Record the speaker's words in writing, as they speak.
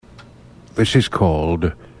This is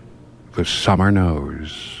called The Summer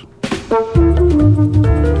Knows.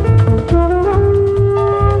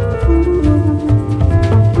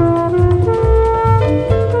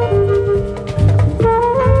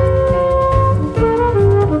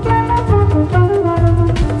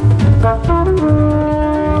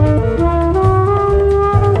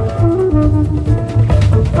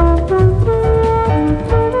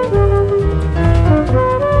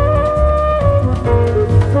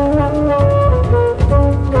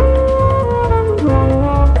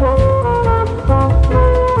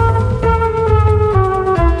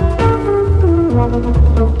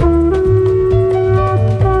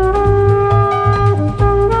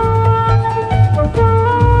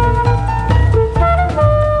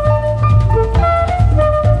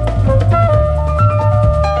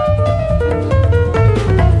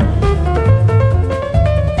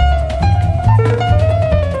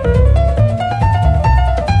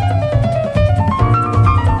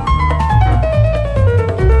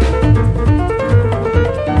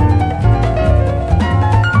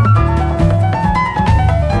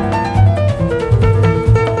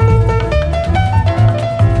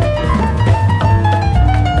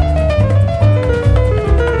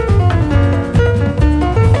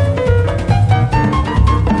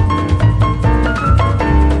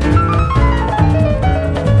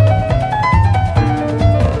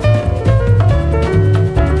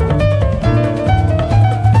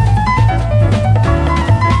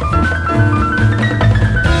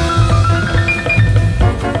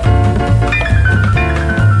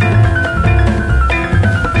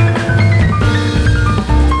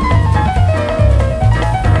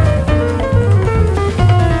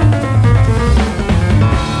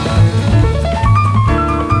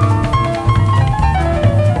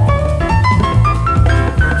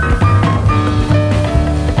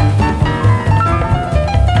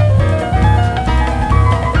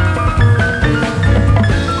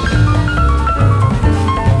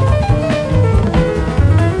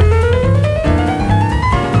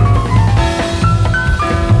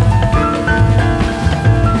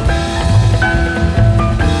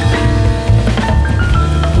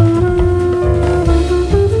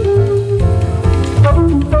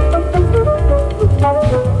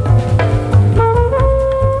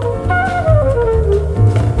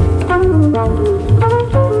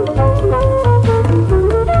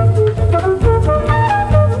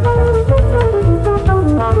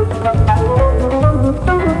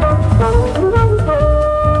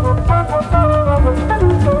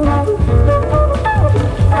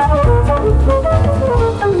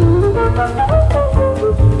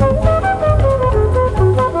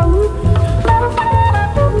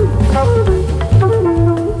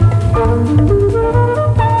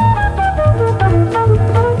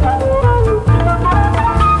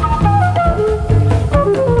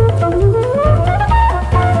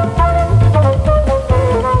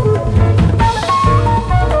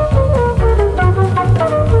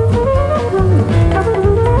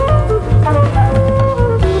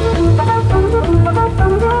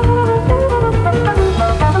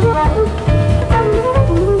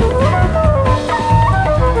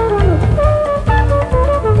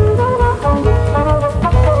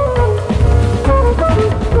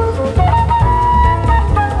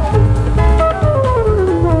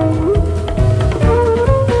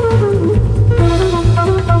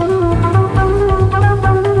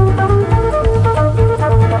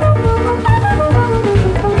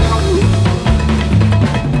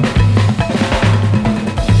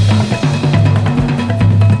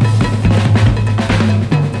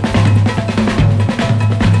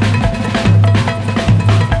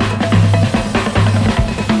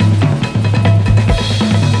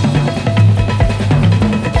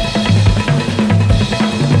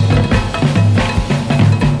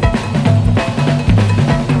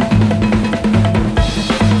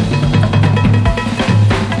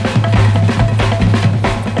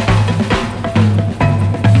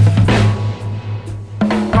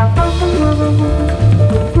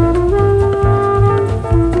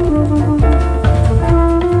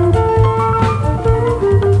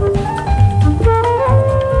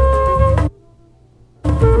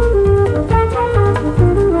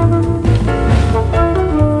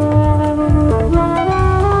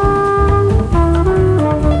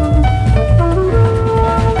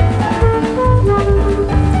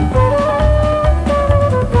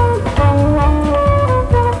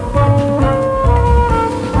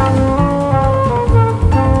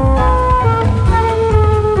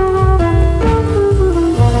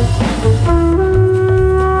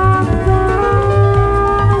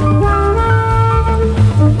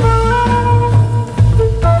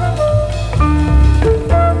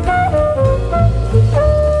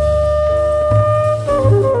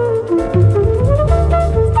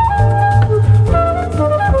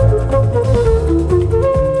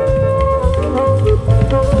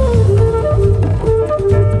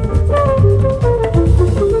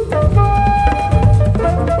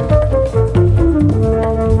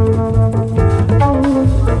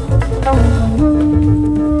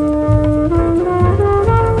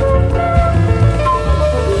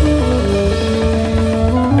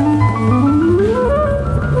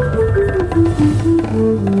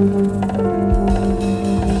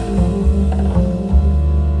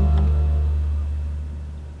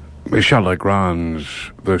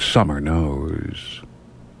 Legrand's The Summer Knows.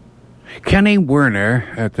 Kenny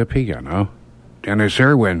Werner at the piano, Dennis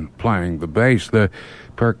Irwin playing the bass, the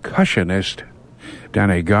percussionist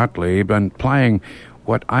Danny Gottlieb, and playing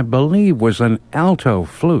what I believe was an alto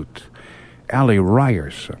flute, Ali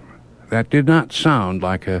Ryerson. That did not sound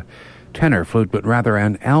like a tenor flute, but rather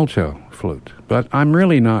an alto flute. But I'm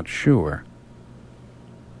really not sure.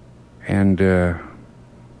 And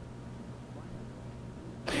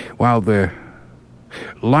while the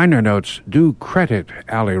liner notes do credit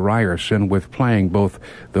Ali Ryerson with playing both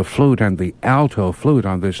the flute and the alto flute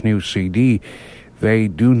on this new CD, they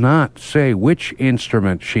do not say which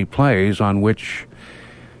instrument she plays on which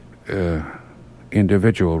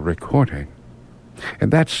individual recording.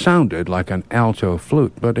 And that sounded like an alto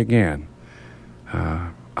flute, but again,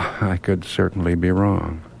 I could certainly be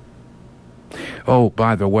wrong. Oh,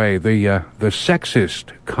 by the way, the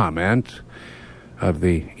sexist comment of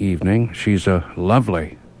the evening, she's a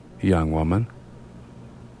lovely young woman.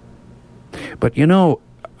 But you know,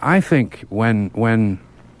 I think when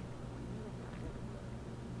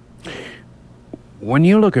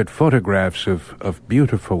you look at photographs of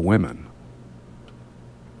beautiful women,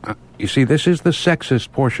 you see, this is the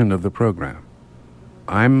sexist portion of the program.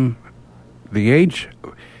 I'm the age,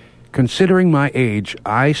 considering my age,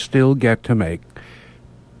 I still get to make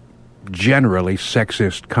generally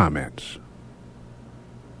sexist comments.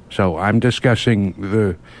 So I'm discussing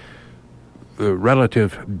the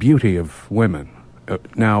relative beauty of women.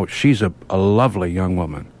 Now, she's a lovely young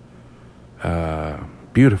woman.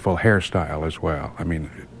 Beautiful hairstyle as well. I mean,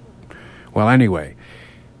 well, anyway.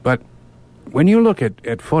 But when you look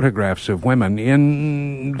at photographs of women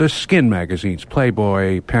in the skin magazines,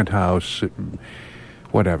 Playboy, Penthouse,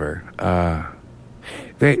 whatever,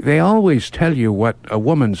 they always tell you what a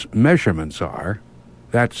woman's measurements are.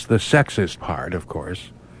 That's the sexist part, of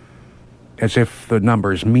course, as if the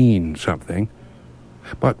numbers mean something.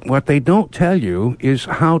 But what they don't tell you is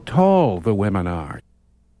how tall the women are.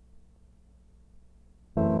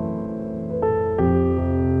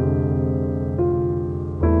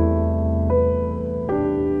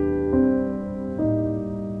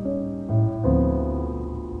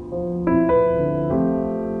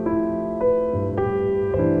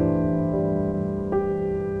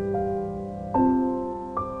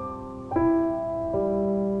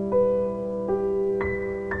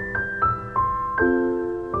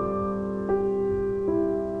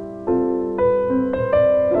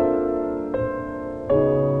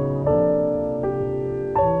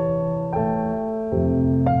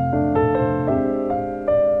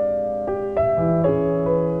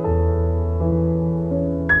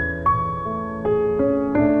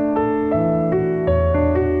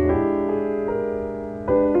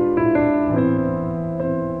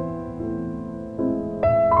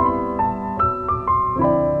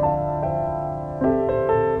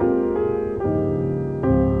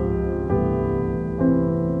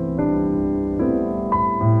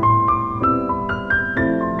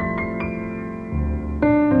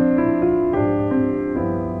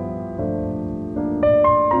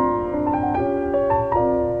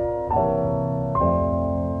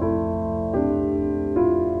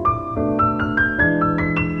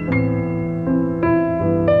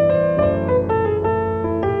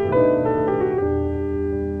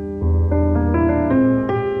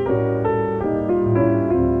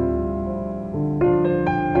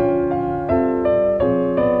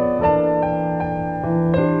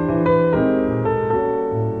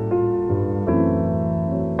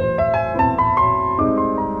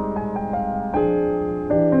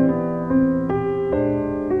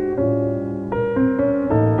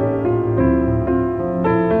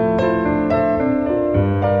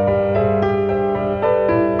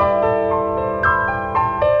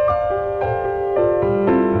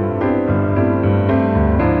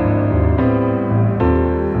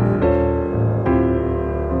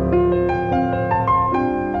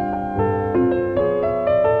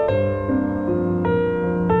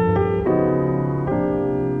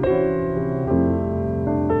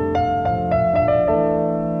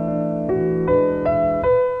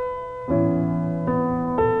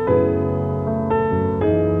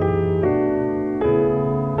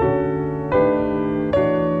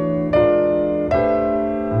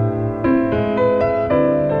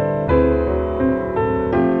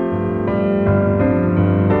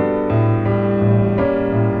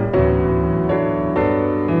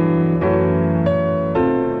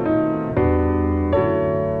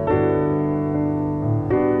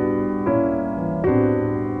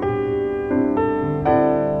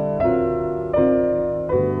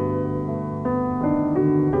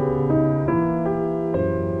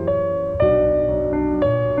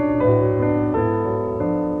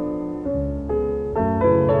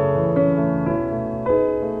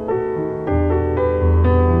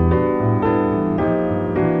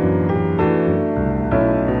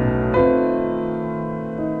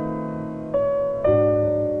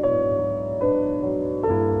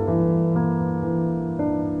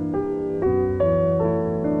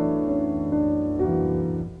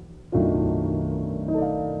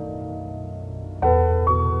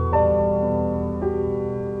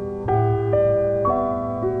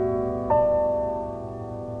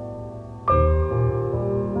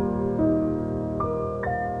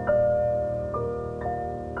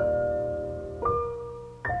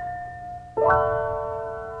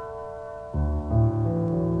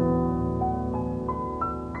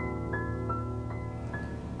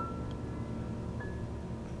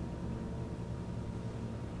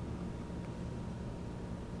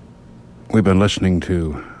 We've been listening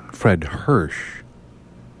to Fred Hirsch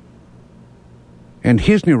and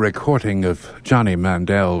his new recording of Johnny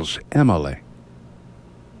Mandel's Emily.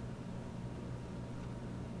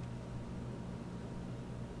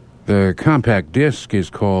 The compact disc is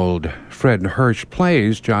called Fred Hirsch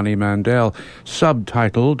Plays Johnny Mandel,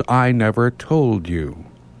 subtitled I Never Told You.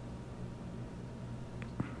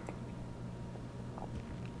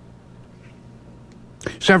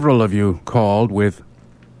 Several of you called with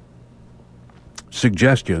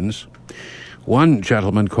suggestions. One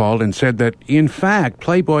gentleman called and said that, in fact,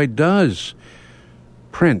 Playboy does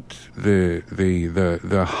print the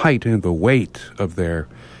height and the weight of their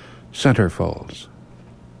centerfolds.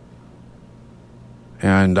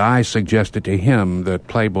 And I suggested to him that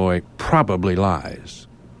Playboy probably lies.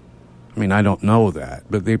 I mean, I don't know that,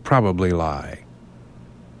 but they probably lie.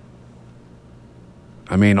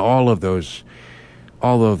 I mean, all of those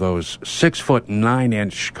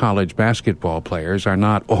 6'9" college basketball players are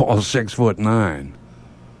not all 6'9".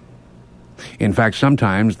 In fact,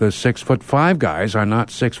 sometimes the 6'5" guys are not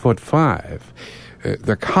 6'5".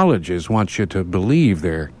 The colleges want you to believe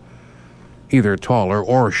they're either taller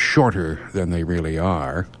or shorter than they really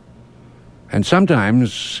are. And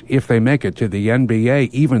sometimes, if they make it to the NBA,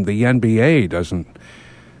 even the NBA doesn't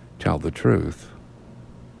tell the truth.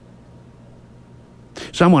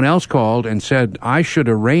 Someone else called and said I should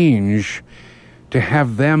arrange to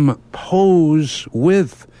have them pose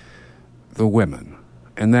with the women.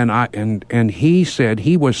 And then and he said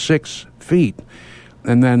he was 6 feet.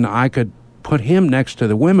 And then I could put him next to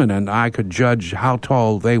the women and I could judge how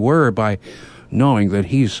tall they were by knowing that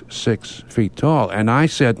he's 6 feet tall. And I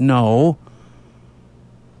said, no,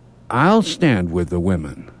 I'll stand with the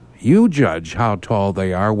women. You judge how tall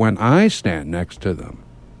they are when I stand next to them.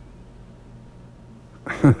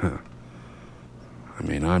 I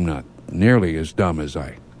mean, I'm not nearly as dumb as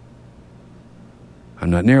I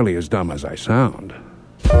sound.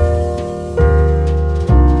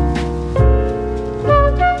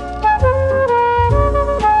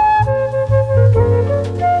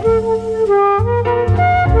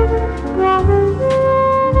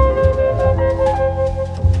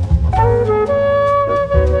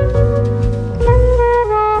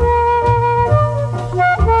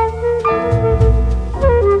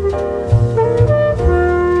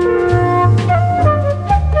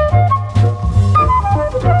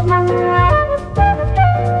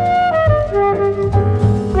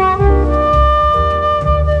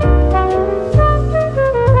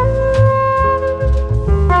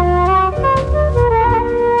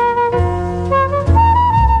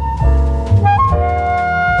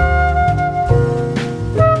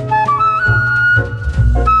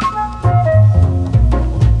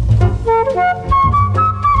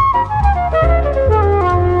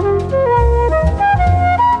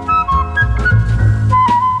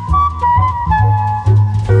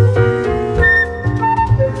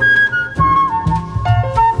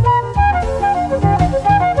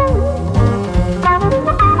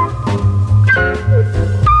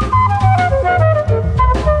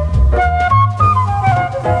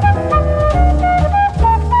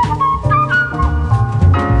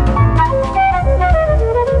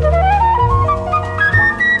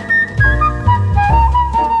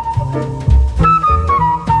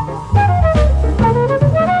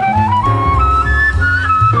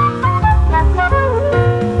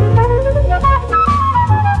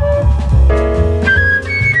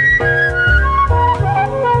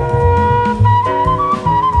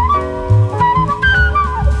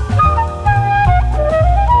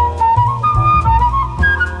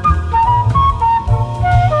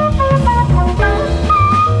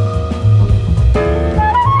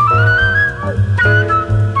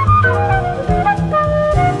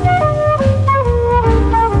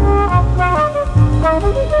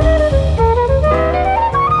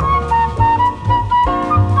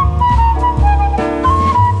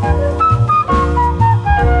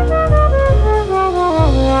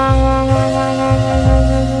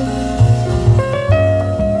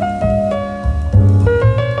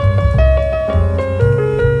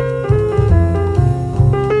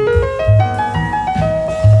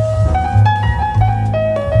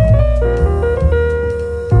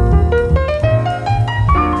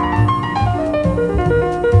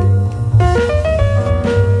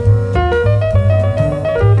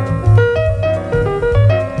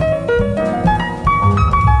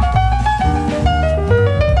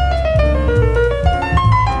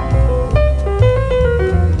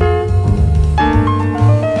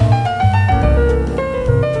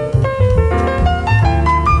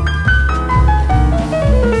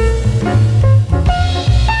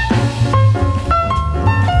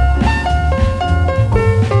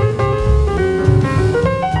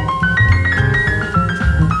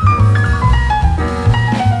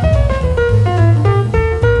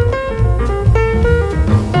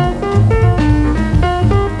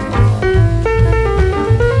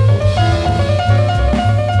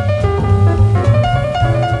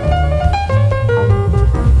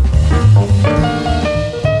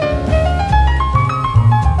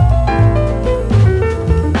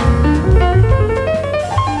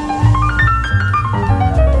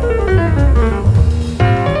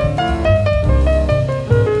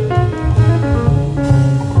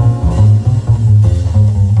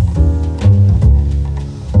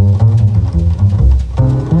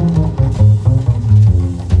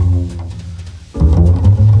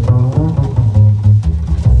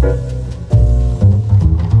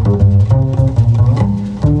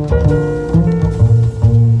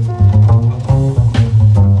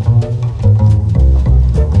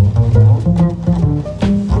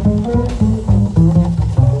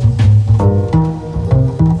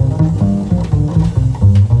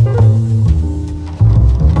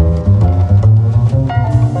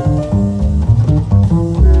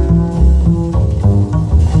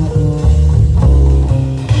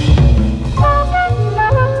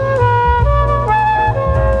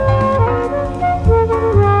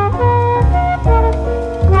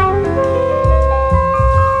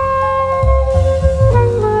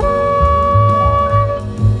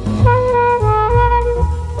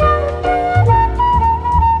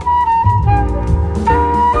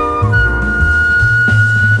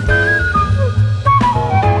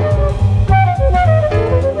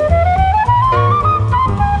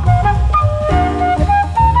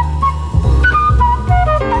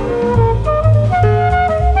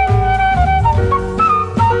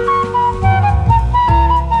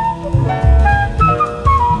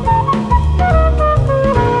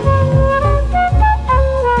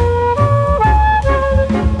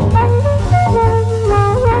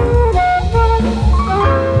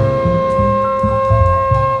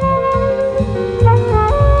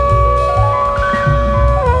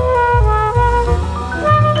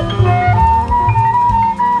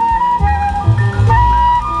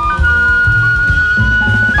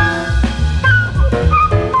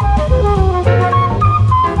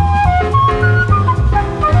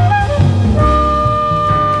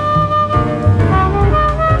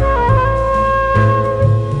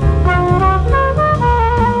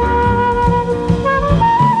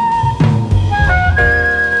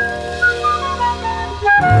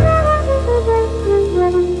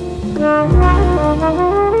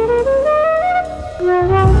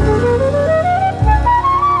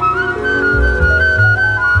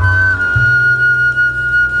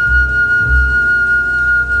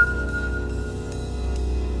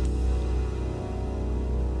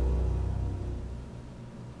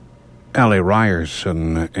 Ali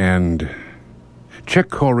Ryerson and Chick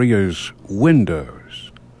Corea's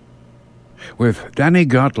Windows, with Danny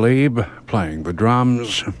Gottlieb playing the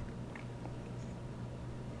drums,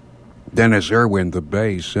 Dennis Irwin the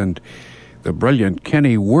bass, and the brilliant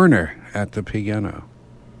Kenny Werner at the piano.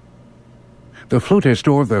 The flutist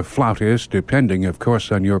or the flautist, depending, of course,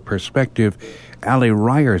 on your perspective, Ali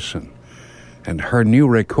Ryerson, and her new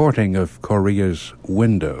recording of Corea's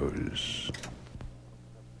Windows.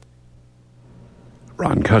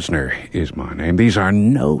 Ron Cuzner is my name. These are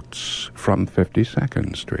notes from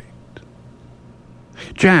 52nd Street.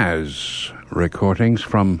 Jazz recordings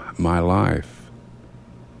from my life.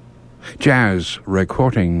 Jazz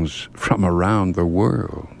recordings from around the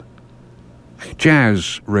world.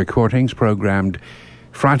 Jazz recordings programmed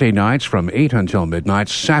Friday nights from 8 until midnight,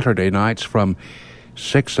 Saturday nights from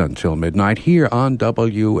 6 until midnight, here on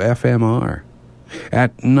WFMR.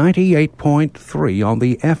 At 98.3 on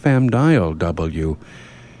the FM dial, WFMR,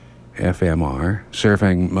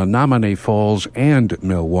 serving Menominee Falls and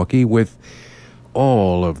Milwaukee with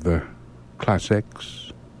all of the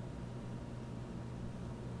classics.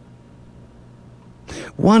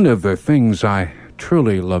 One of the things I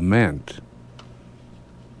truly lament,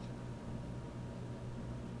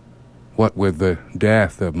 what with the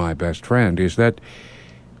death of my best friend, is that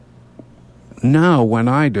now when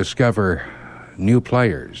I discover new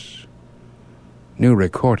players, new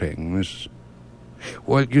recordings,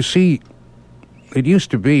 well, you see, it used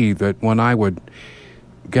to be that when I would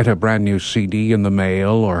get a brand new CD in the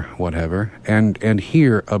mail or whatever and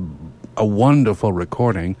hear a wonderful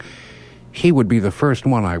recording, he would be the first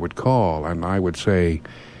one I would call, and I would say,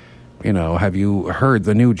 you know, have you heard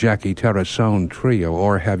the new Jackie Terrasone trio,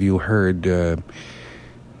 or have you heard,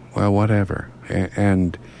 well, whatever.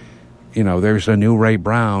 And, you know, there's a new Ray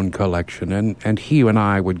Brown collection, and he and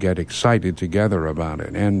I would get excited together about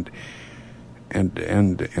it. And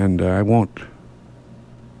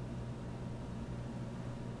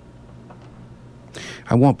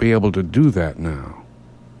I won't be able to do that now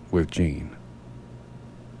with Gene.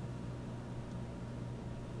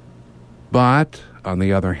 But on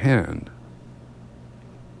the other hand,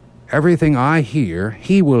 everything I hear,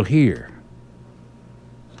 he will hear.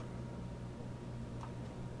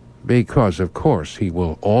 Because, of course, he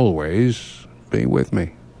will always be with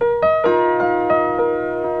me.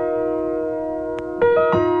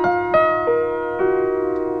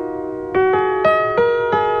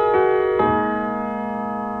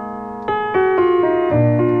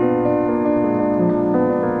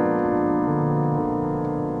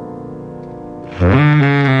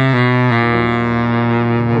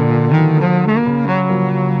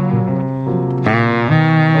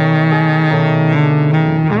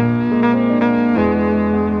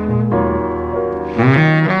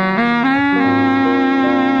 Mm-hmm.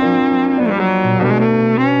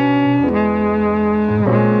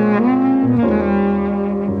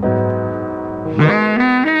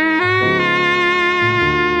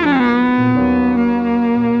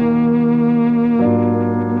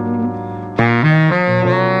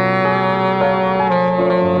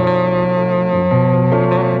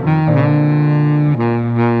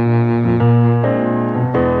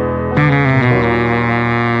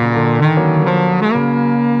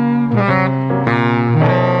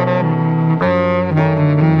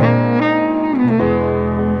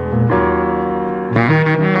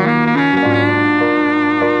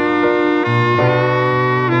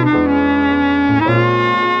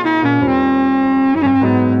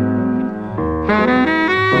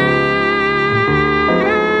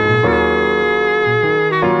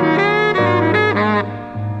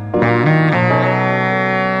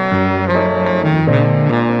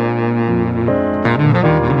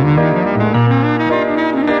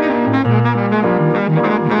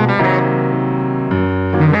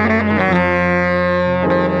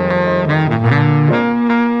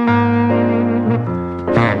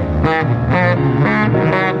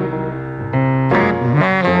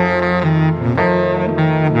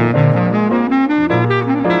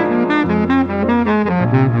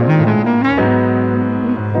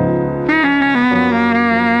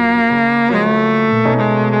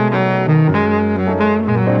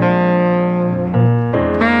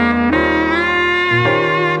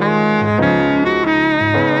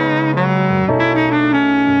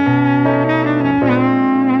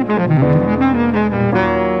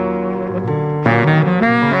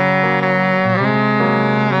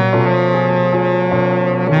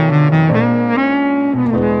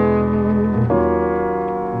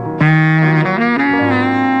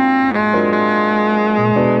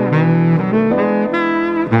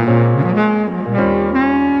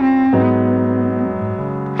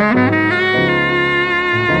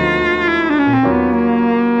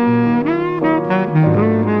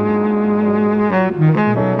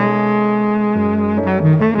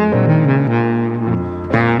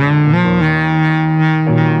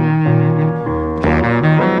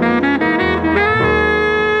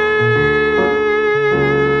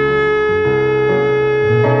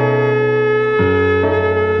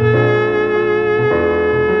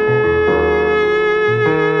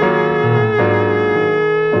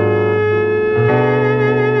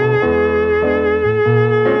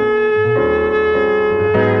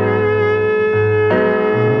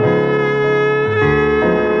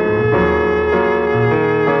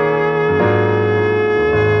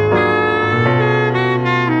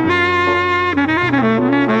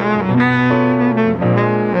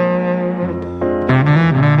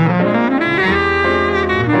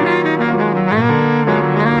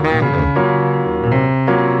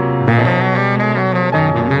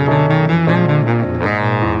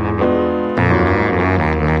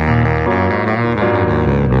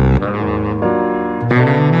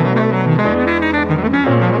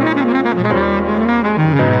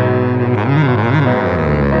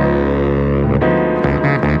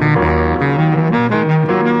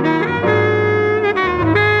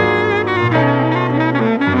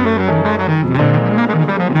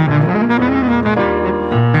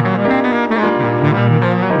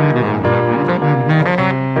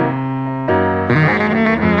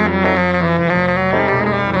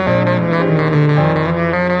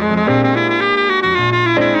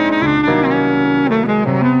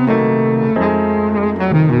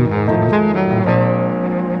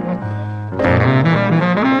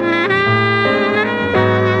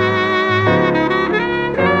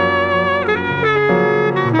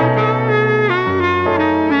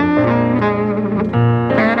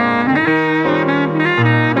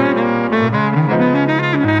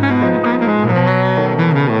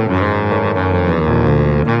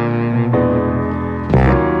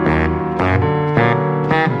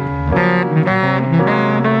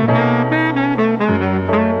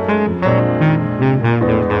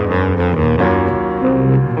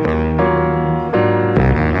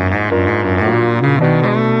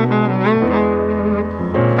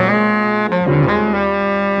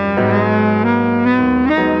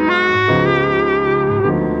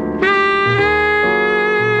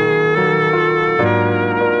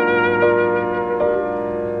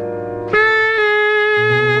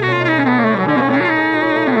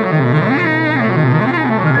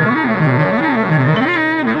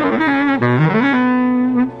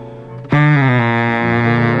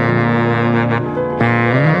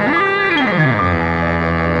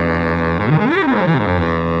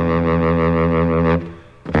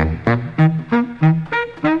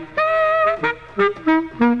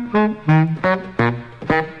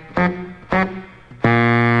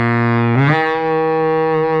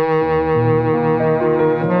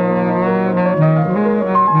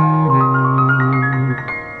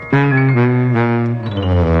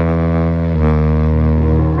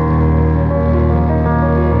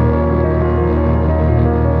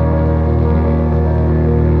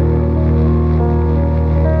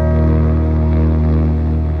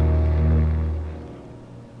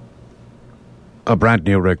 a brand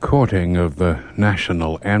new recording of the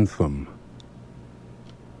national anthem.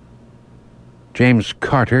 James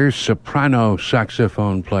Carter, soprano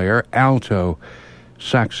saxophone player, alto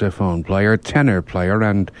saxophone player, tenor player,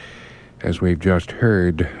 and, as we've just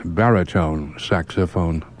heard, baritone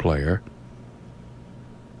saxophone player.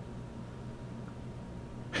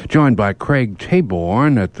 Joined by Craig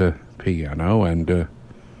Taborn at the piano, and a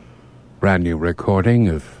brand new recording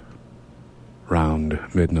of Round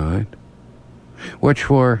Midnight, which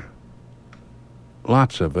for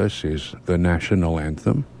lots of us is the national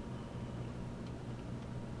anthem.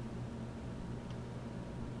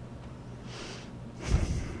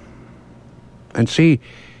 And see,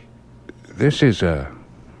 this is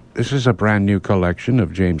a brand new collection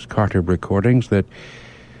of James Carter recordings that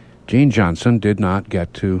Gene Johnson did not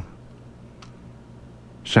get to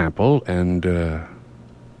sample and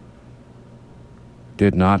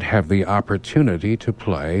did not have the opportunity to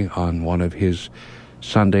play on one of his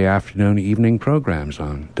Sunday afternoon evening programs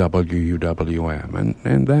on WUWM.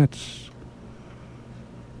 And that's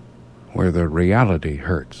where the reality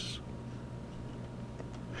hurts.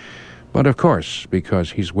 But of course,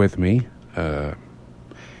 because he's with me,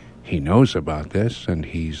 he knows about this, and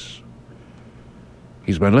he's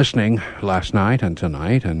been listening last night and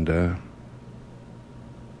tonight, and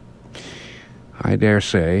I dare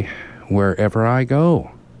say, wherever I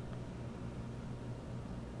go,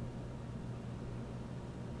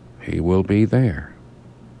 he will be there.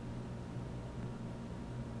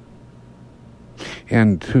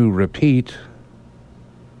 And to repeat,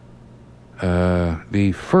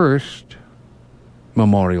 the first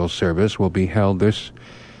memorial service will be held this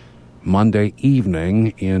Monday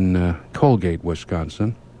evening in Colgate,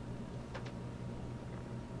 Wisconsin.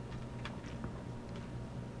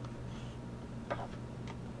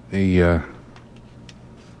 The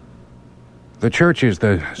church is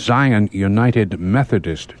the Zion United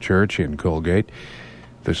Methodist Church in Colgate.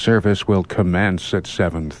 The service will commence at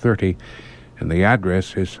 7:30, and the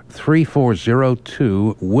address is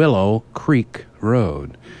 3402 Willow Creek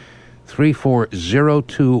Road.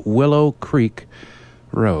 3402 Willow Creek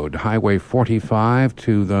Road, Highway 45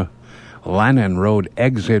 to the Lannon Road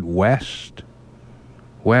exit west.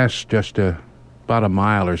 West, just about a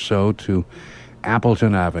mile or so to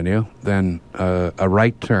Appleton Avenue, then a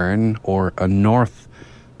right turn or a north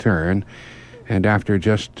turn, and after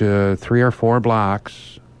just 3 or 4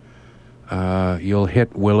 blocks, you'll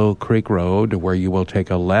hit Willow Creek Road, where you will take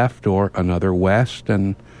a left or another west,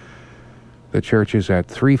 and the church is at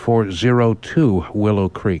 3402 Willow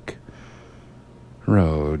Creek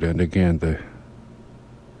Road. And again, the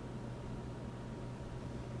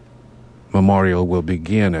memorial will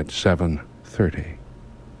begin at 7:30.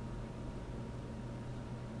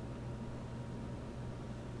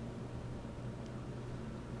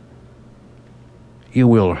 You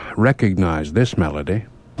will recognize this melody.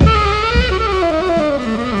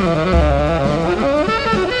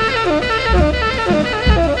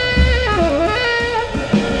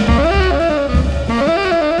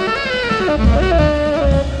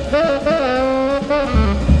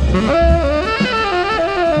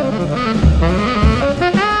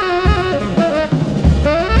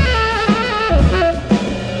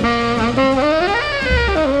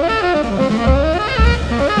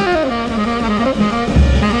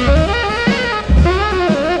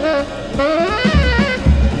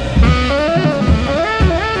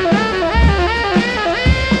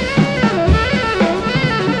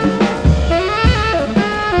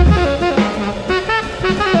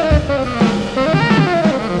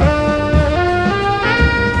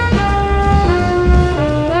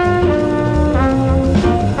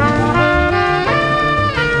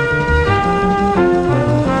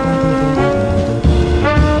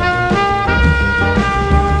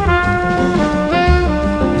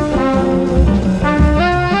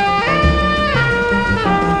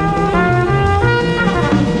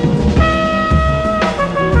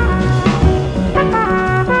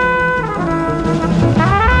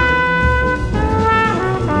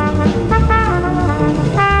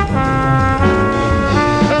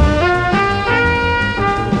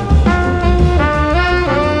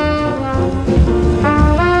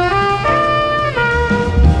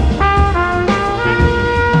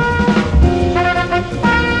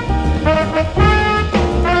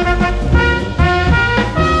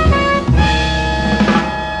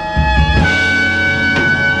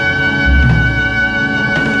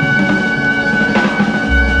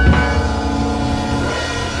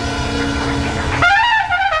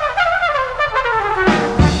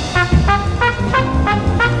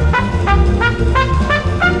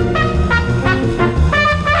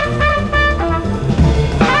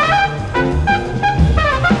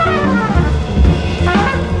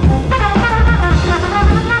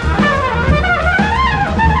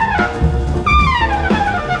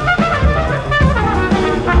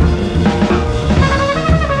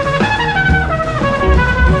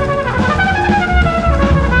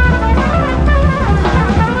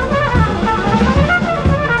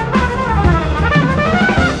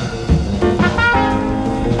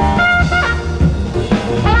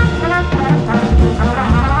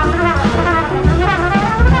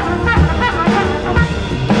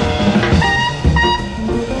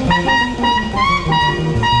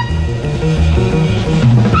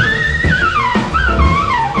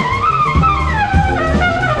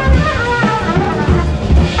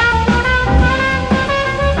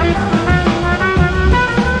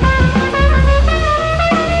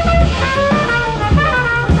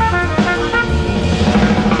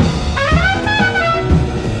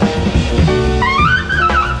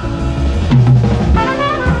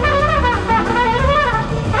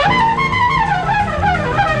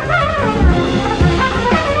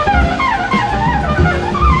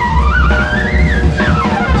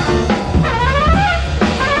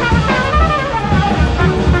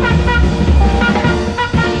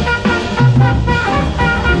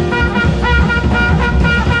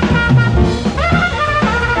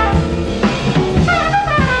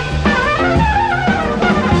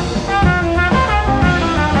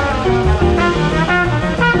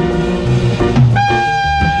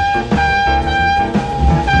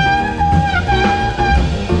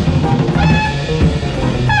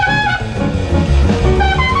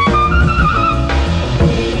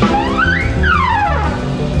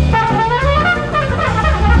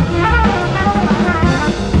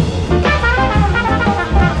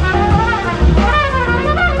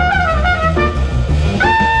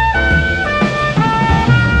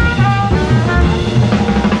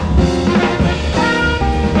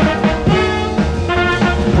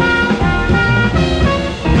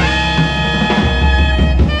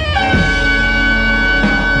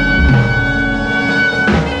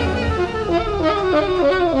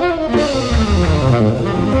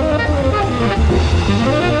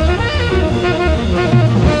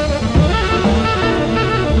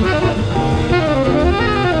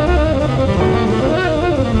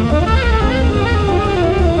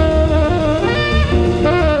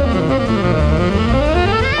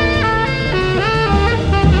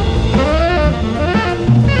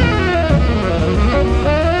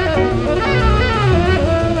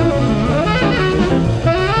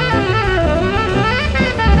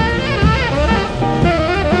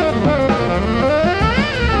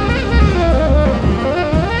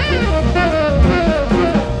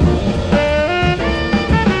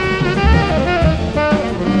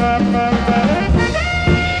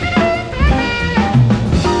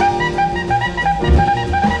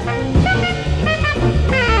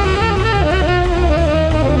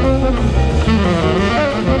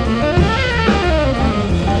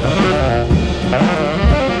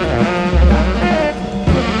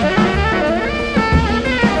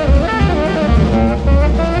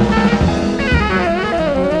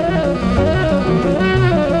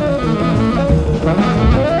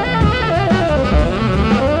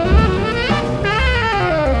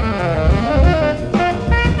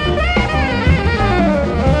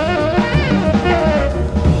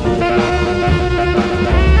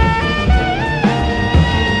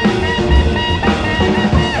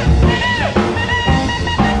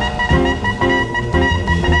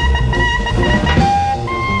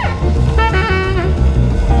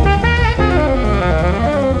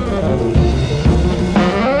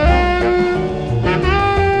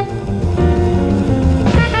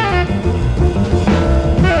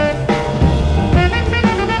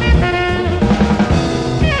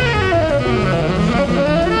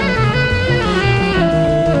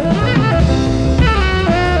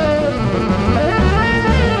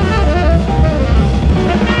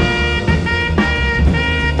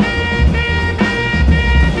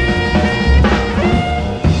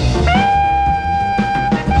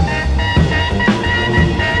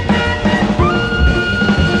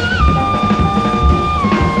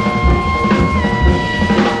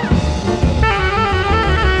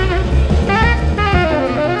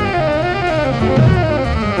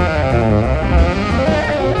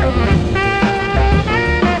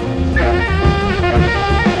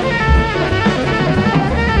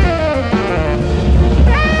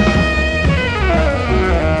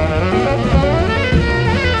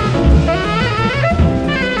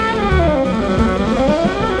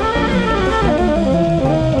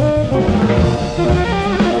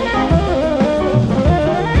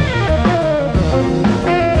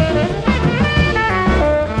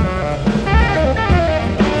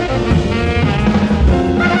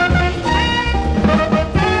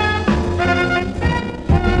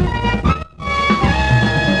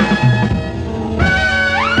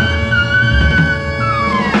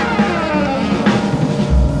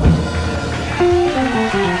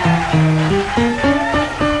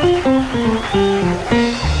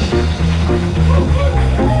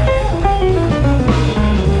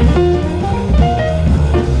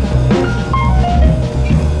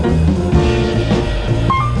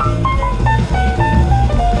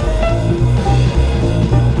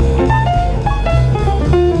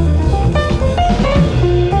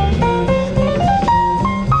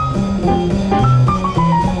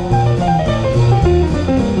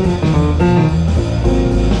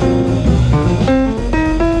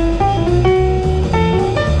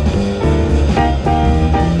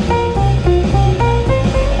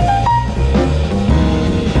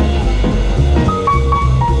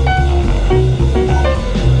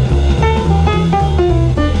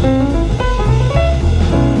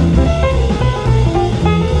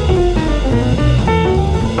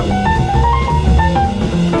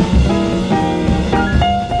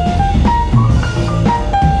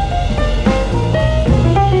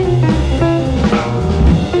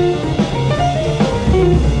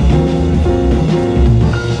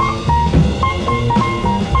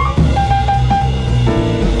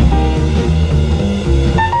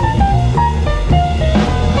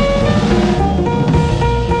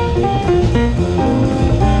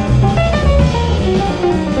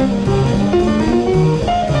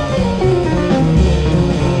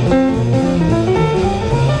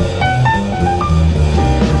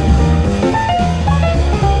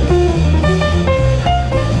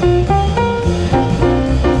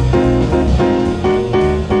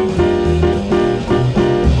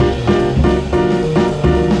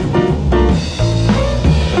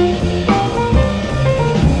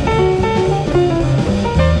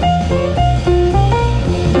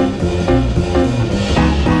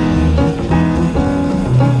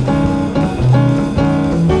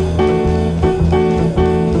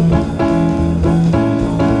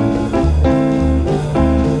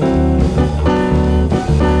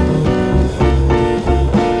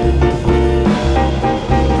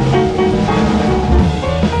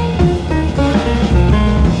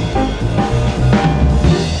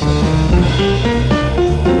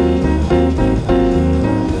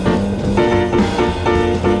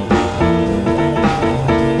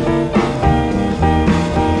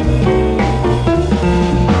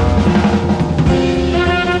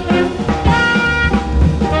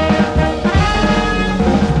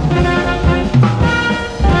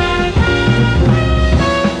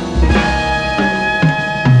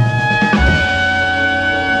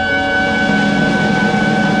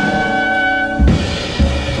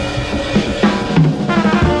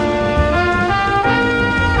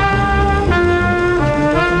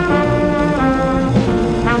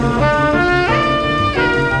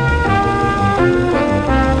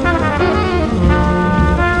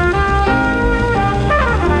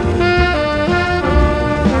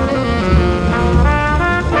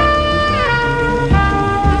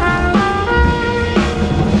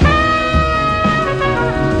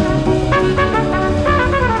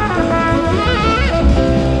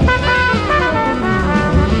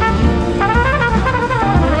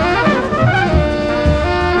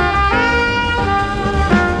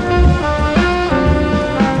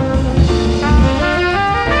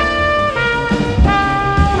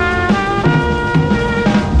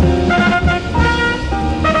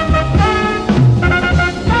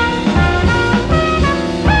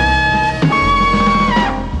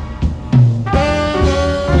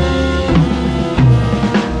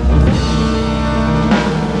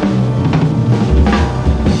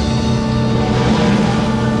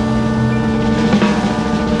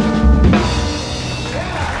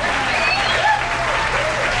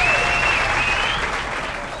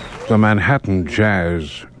 the Manhattan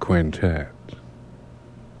Jazz Quintet,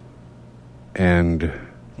 and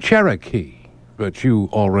Cherokee, but you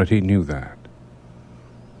already knew that.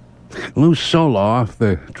 Lou Soloff,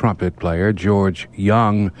 the trumpet player, George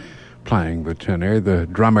Young playing the tenor, the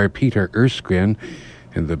drummer Peter Erskine,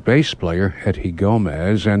 and the bass player Eddie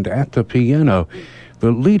Gomez, and at the piano,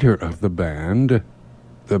 the leader of the band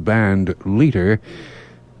leader,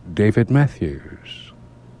 David Matthews.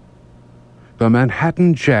 The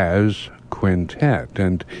Manhattan Jazz Quintet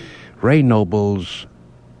and Ray Noble's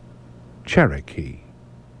Cherokee.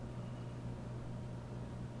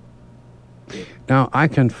 Now, I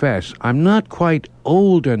confess, I'm not quite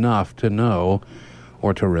old enough to know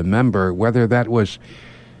or to remember whether that was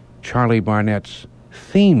Charlie Barnett's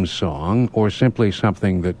theme song or simply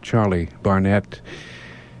something that Charlie Barnett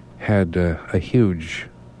had a huge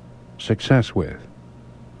success with.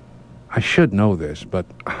 I should know this, but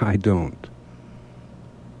I don't.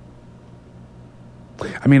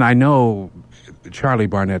 I mean, I know Charlie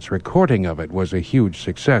Barnett's recording of it was a huge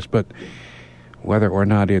success, but whether or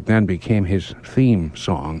not it then became his theme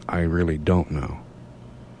song, I really don't know.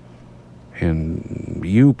 And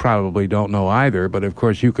you probably don't know either, but of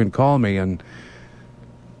course you can call me and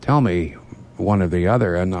tell me one or the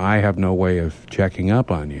other, and I have no way of checking up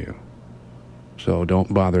on you. So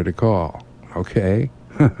don't bother to call, okay?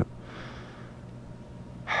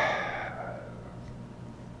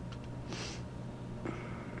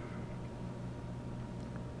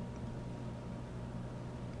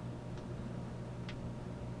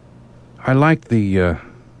 I liked the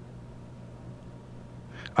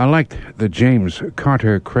James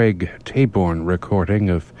Carter Craig Taborn recording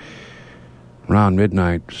of Round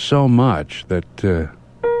Midnight so much that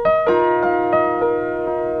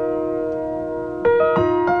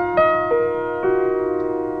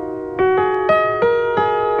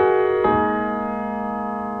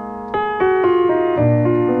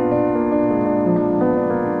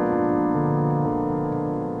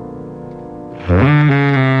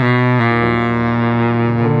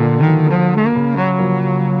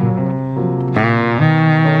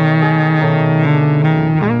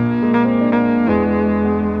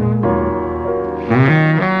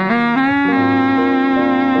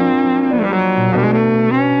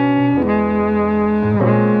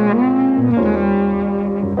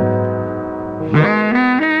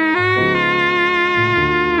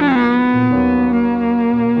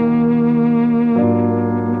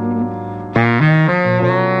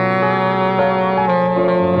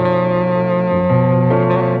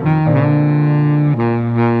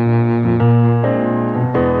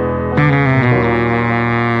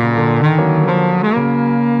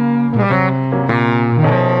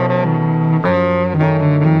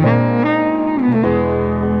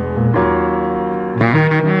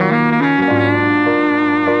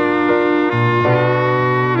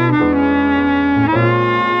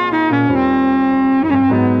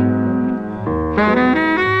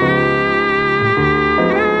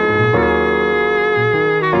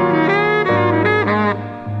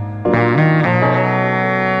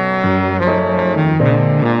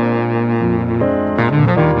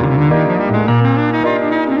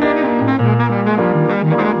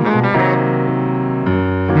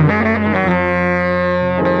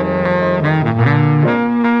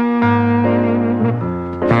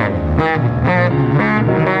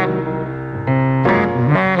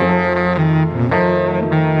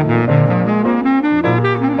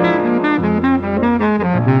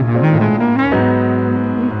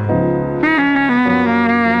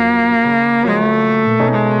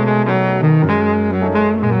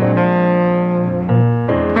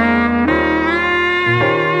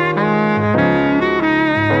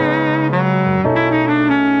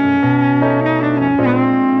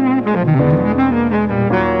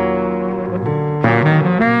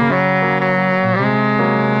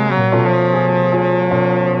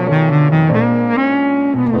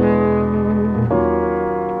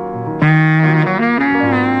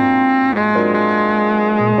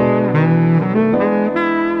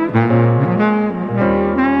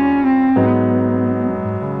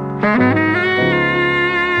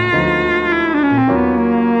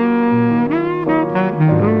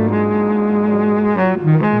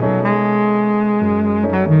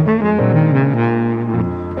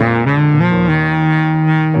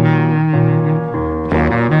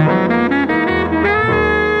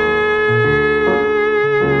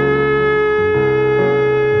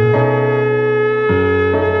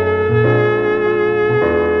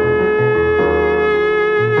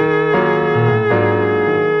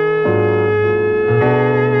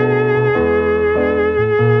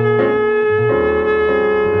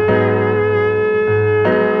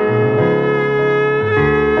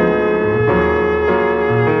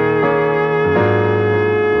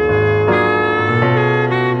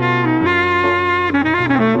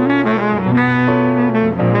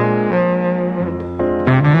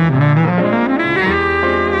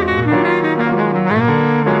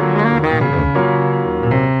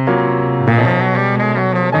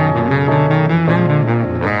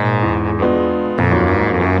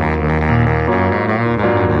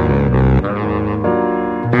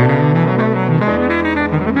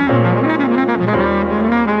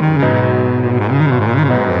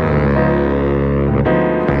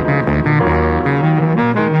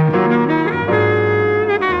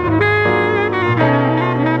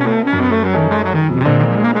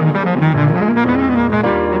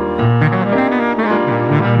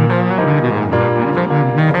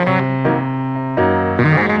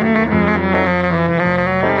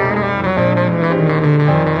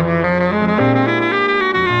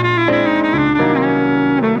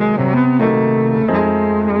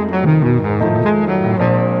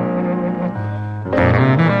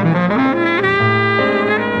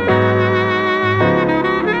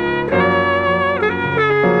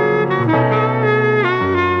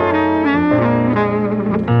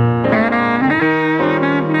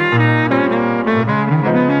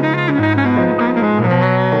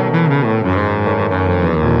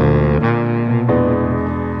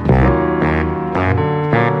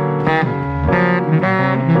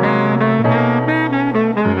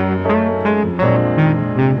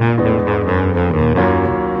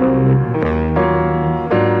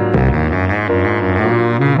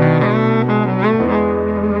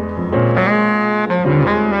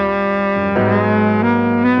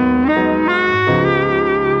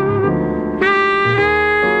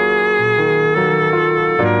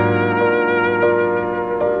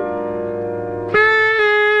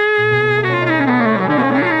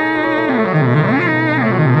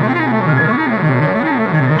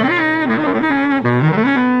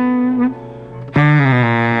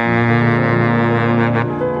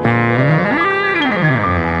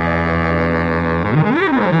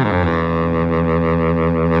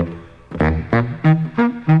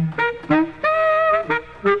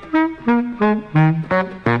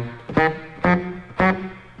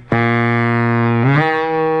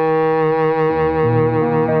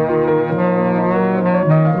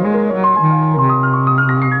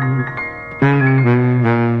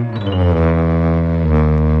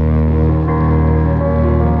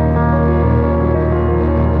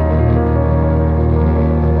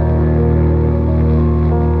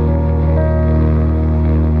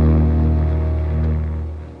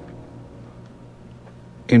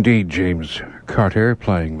Indeed, James Carter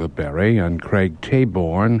playing the Barry and Craig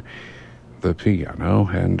Taborn the piano,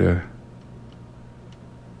 and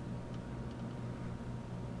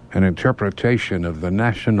an interpretation of the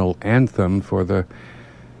national anthem for the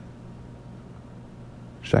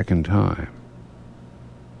second time.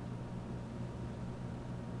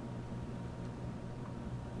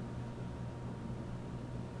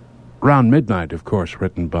 Round Midnight, of course,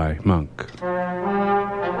 written by Monk.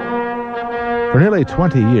 For nearly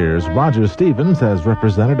 20 years, Roger Stevens has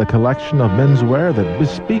represented a collection of menswear that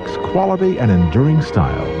bespeaks quality and enduring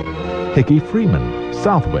style. Hickey Freeman,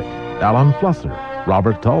 Southwick, Alan Flusser,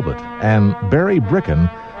 Robert Talbot, and Barry Bricken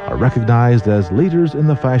are recognized as leaders in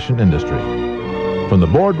the fashion industry. From the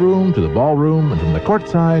boardroom to the ballroom and from the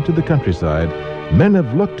courtside to the countryside, men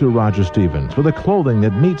have looked to Roger Stevens for the clothing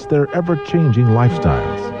that meets their ever-changing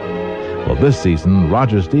lifestyles. Well, this season,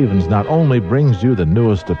 Roger Stevens not only brings you the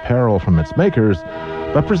newest apparel from its makers,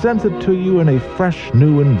 but presents it to you in a fresh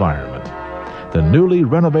new environment. The newly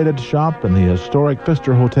renovated shop in the historic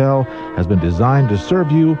Pfister Hotel has been designed to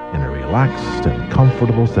serve you in a relaxed and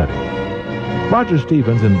comfortable setting. Roger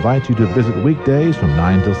Stevens invites you to visit weekdays from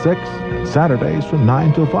 9 till 6 and Saturdays from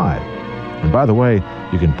 9 till 5. And by the way,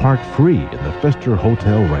 you can park free in the Pfister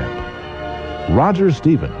Hotel ramp. Roger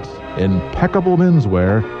Stevens, impeccable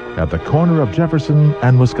menswear at the corner of Jefferson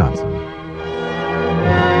and Wisconsin.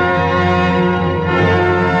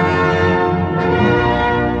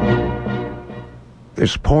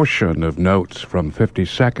 This portion of Notes from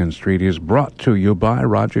 52nd Street is brought to you by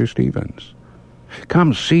Roger Stevens.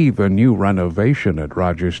 Come see the new renovation at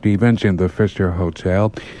Roger Stevens in the Pfister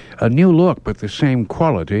Hotel. A new look, but the same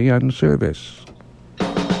quality and service.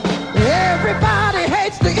 Everybody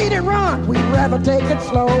hates to eat and run. We'd rather take it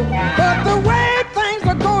slow. But the way things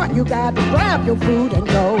are going, you got to grab your food and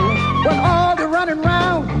go. When all the running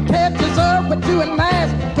around, head deserve what you and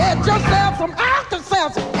last. Get yourself some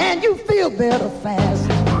Alka-Seltzer and you feel better fast.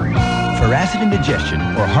 For acid indigestion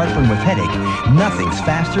or heartburn with headache, nothing's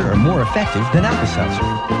faster or more effective than Alka-Seltzer.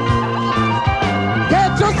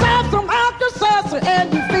 Get yourself some Alka-Seltzer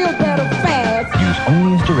and you feel better fast. Use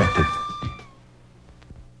only as directed.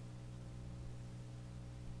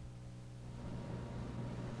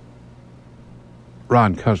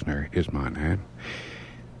 Ron Cuzner is my name.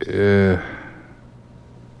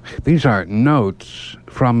 These are Notes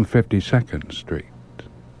from 52nd Street.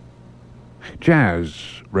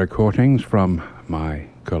 Jazz recordings from my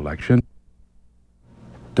collection.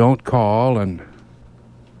 Don't Call and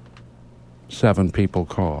 7 people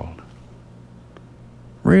called.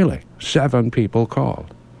 Really, 7 people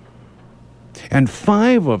called. And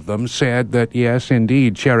 5 of them said that, yes,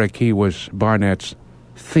 indeed, Cherokee was Barnett's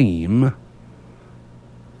theme.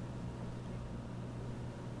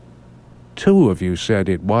 2 of you said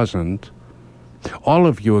it wasn't. All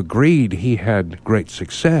of you agreed he had great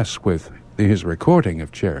success with his recording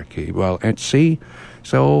of Cherokee. Well, and see,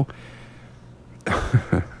 so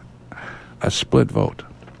a split vote.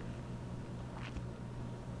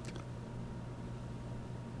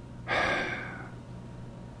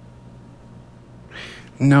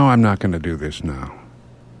 No, I'm not going to do this now.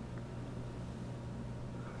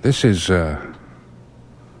 This is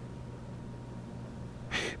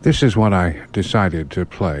what I decided to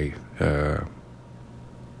play.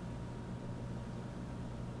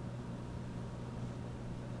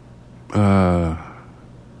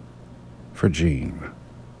 For Gene.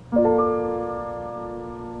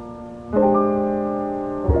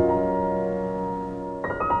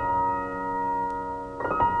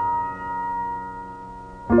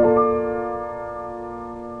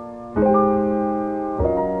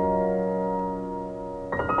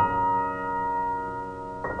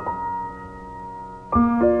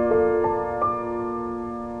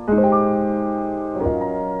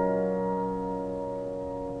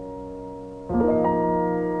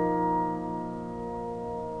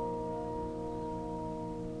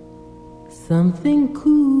 Something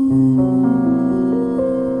cool,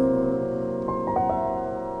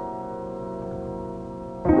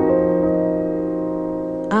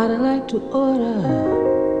 I'd like to order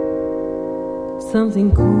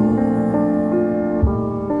something cool.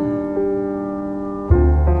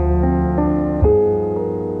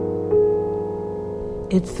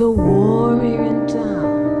 It's so warm here in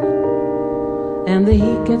town, and the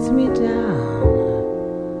heat gets me down.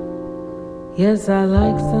 Yes, I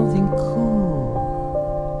like something cool.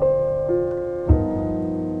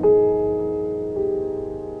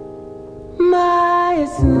 My,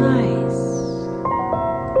 it's nice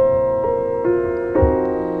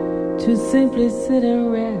to simply sit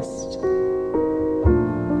and rest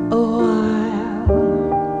a while.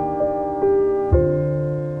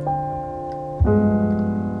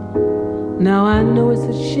 Now I know it's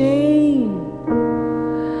a shame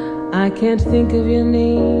I can't think of your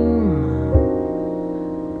name,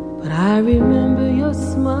 but I remember your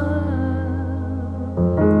smile.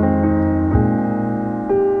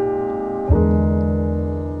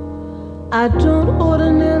 I don't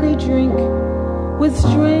ordinarily drink with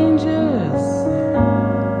strangers.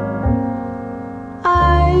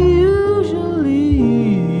 I usually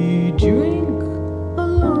drink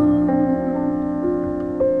alone.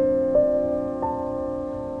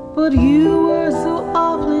 But you were so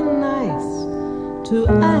awfully nice to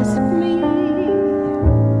ask me,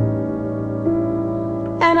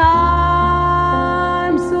 and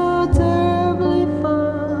I'm so terribly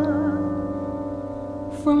far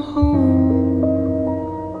from home.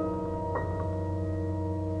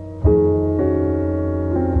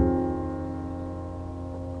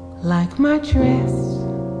 Like my dress,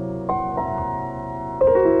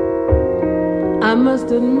 I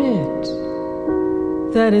must admit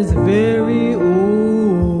that is very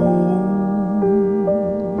old,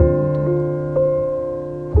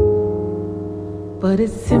 but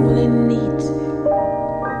it's simply neat.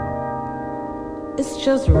 It's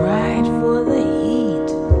just right for the heat.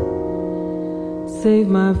 Save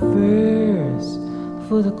my furs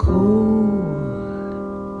for the cold.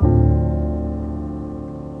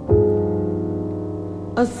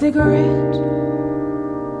 A cigarette?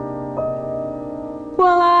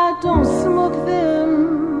 Well, I don't smoke them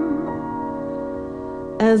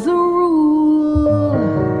as a rule.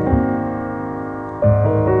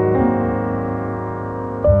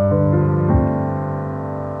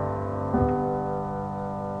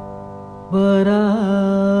 But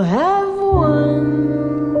I'll have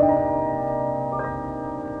one.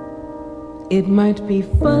 It might be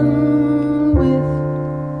fun with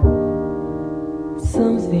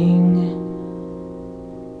something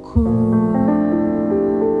cool.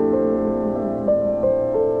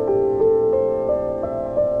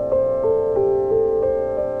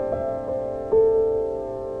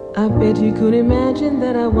 I bet you could imagine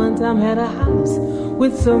that I one time had a house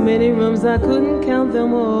with so many rooms I couldn't count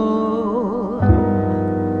them all.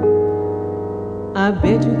 I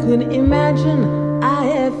bet you couldn't imagine I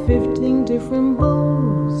had 15 different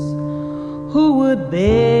beaux who would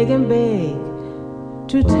beg and beg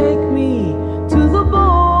to take me to the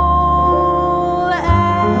ball.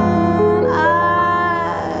 And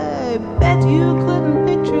I bet you couldn't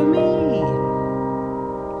picture me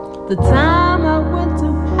the time I went to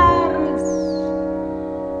Paris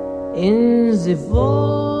in the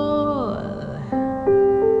fall.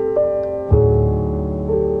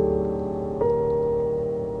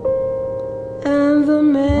 And the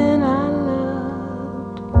man I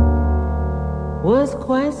loved was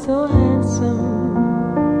quite so handsome,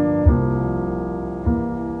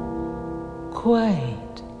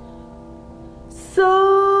 quite so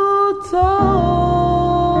tall.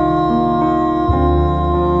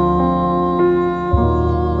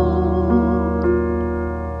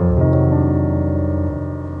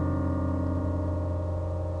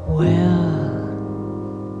 Well,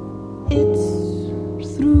 it's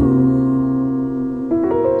through.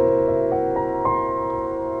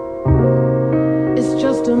 It's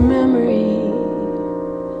just a memory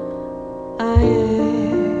I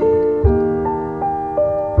had.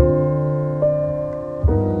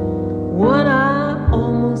 One I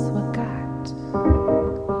almost forgot,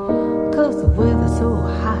 'cause the weather's so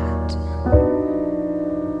hot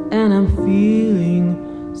and I'm feeling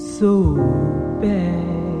so bad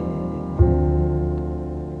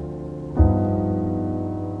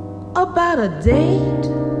about a date.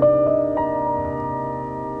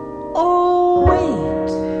 Oh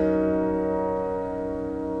wait,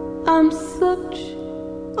 I'm such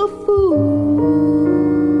a fool.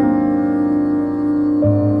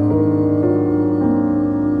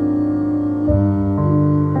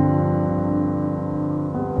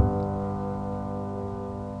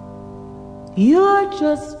 You're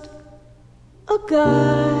just a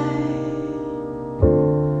guy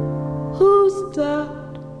who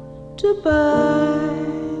stopped to buy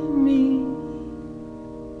me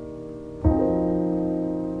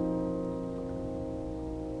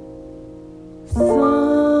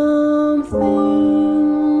something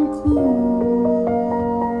cool.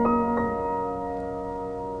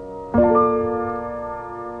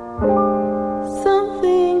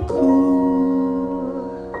 Something cool.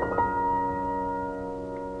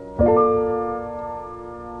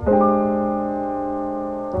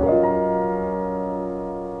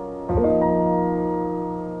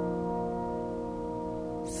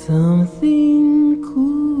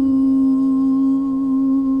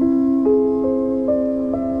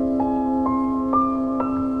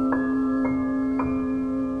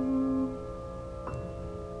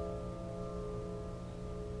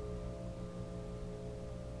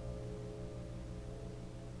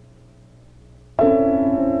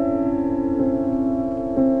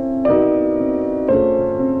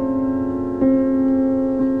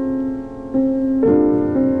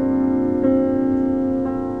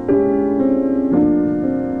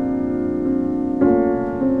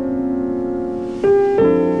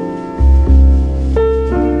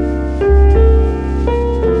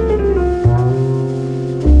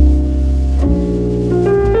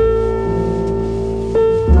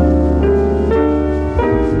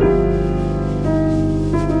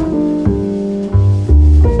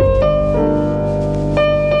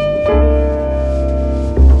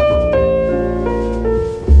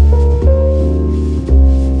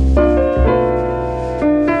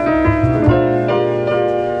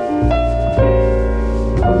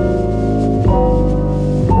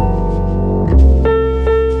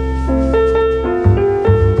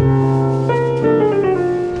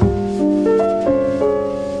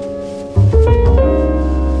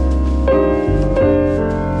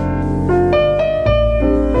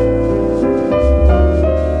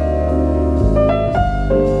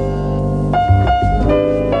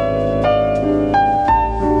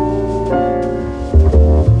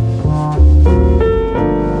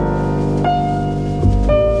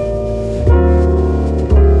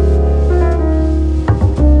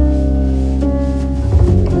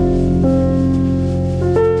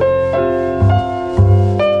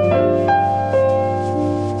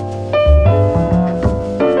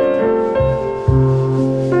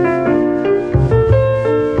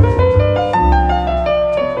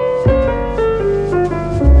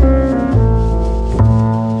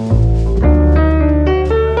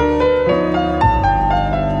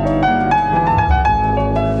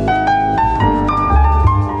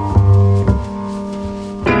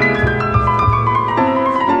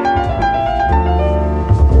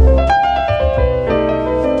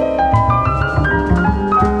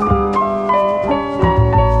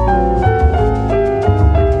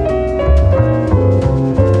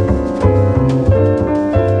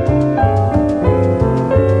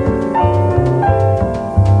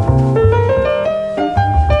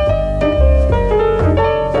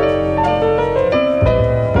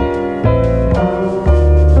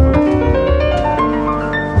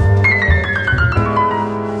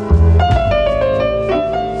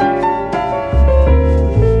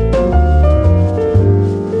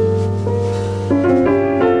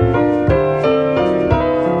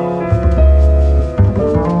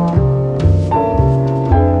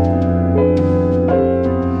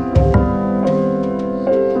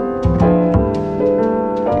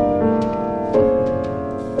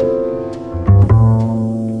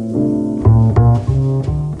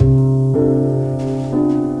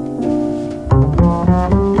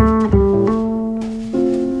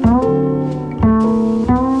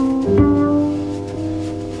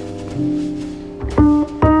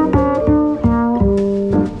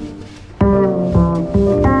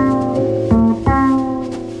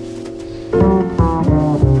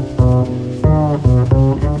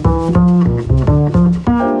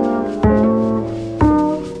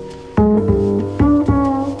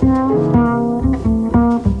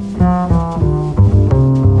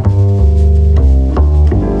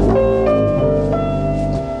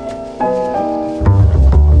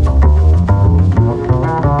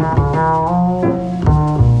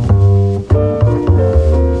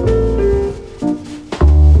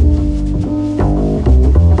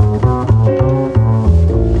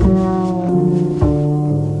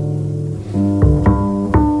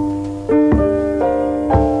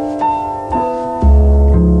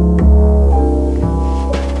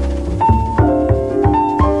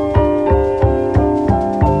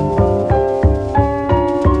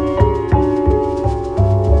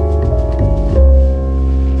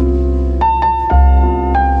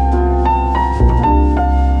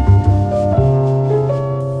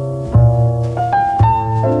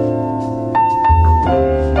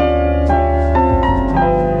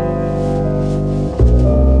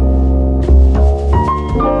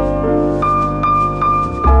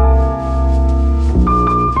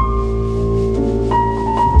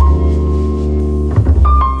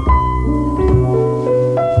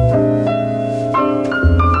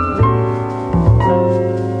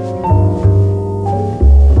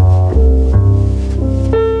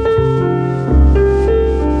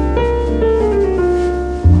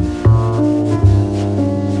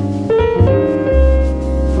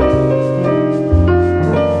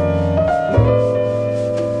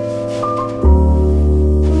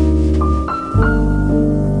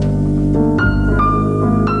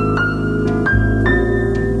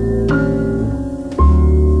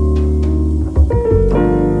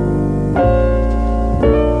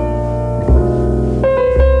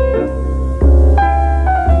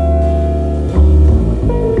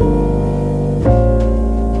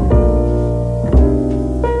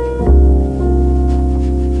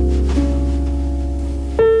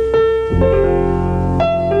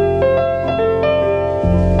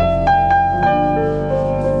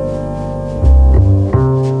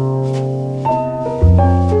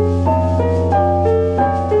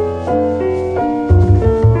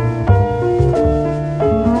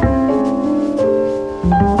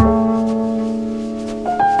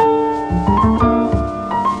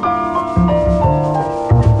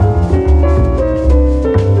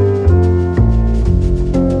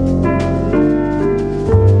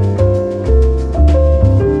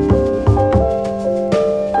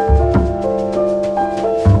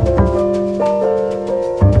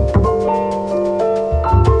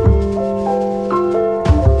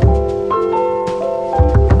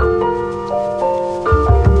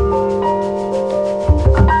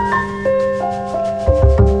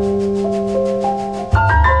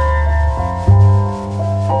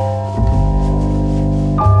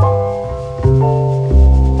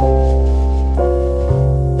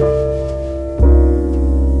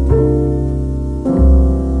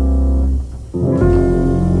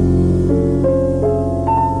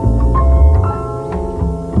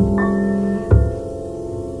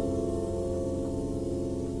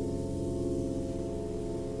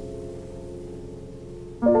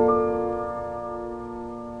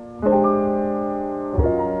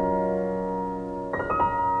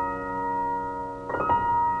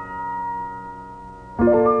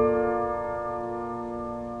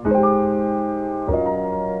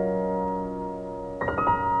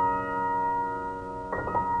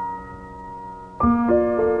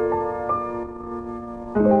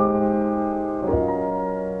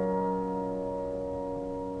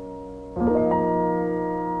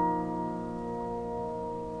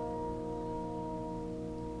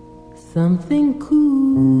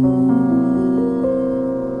 I'd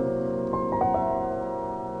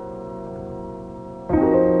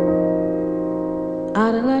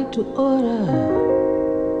like to order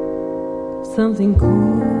something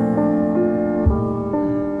cool.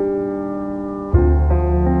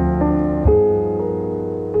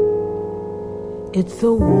 It's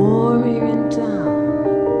so warm here in town,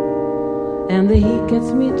 and the heat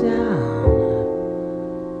gets me down.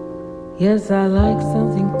 Yes, I like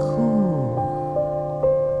something cool.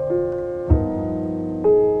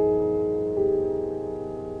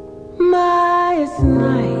 My, it's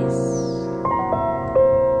nice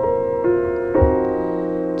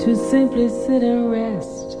to simply sit and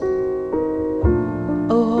rest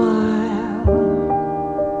a while.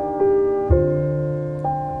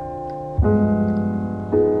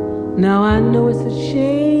 Now I know it's a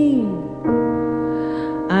shame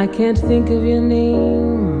I can't think of your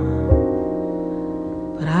name,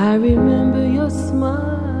 but I remember your smile.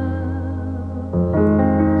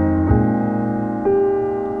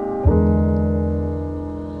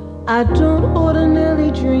 I don't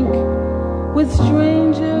ordinarily drink with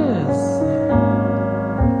strangers.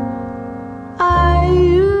 I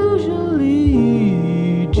usually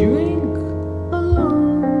drink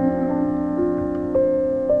alone.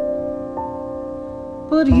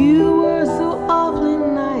 But you were so awfully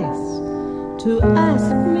nice to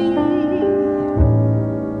ask me,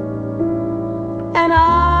 and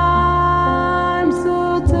I'm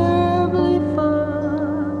so terribly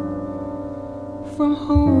far from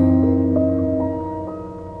home.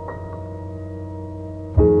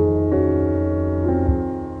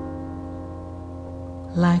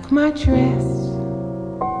 Like my dress,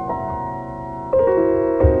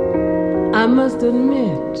 I must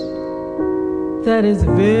admit that is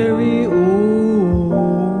very old,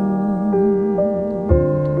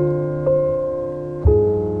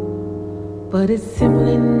 but it's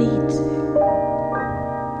simply neat.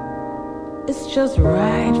 It's just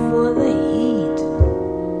right for the heat.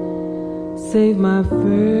 Save my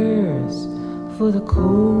furs for the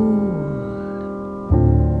cold.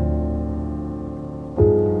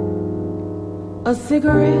 A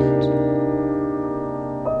cigarette?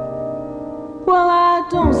 Well, I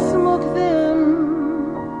don't smoke them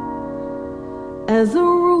as a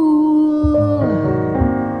rule.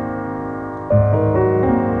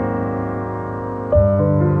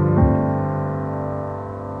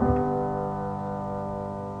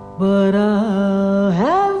 But I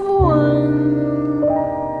have one.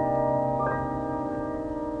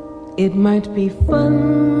 It might be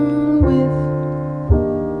fun with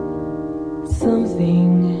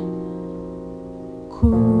something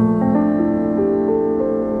cool.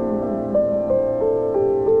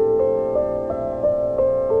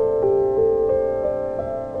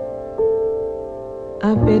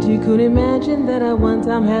 I bet you could imagine that I one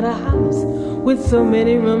time had a house with so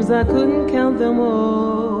many rooms I couldn't count them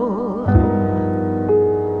all.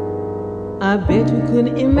 I bet you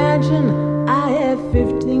couldn't imagine I had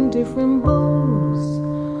 15 different beaux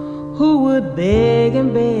who would beg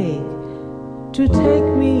and beg to take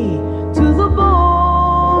me to the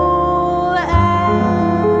ball.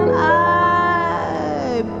 And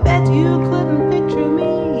I bet you couldn't picture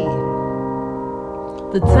me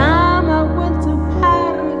the time I went to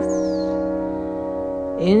Paris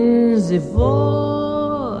in the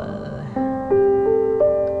fall.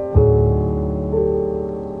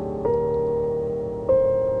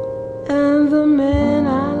 And the man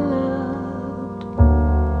I loved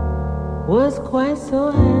was quite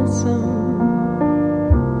so handsome,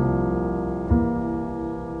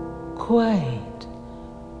 quite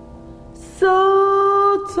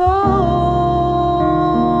so tall.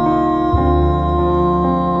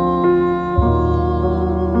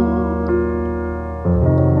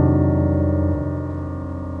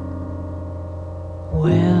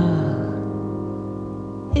 Well,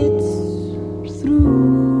 it's through.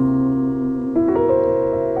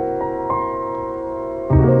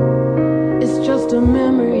 It's just a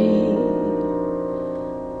memory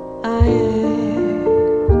I had.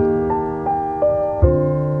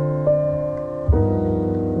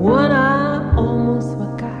 One I almost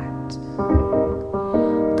forgot,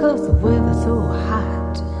 'cause the weather's so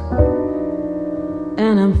hot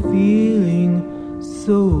and I'm feeling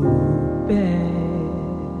so bad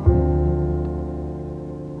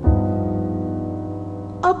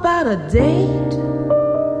about a date.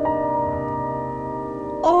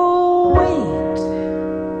 Oh wait,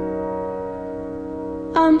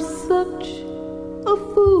 I'm such a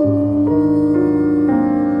fool.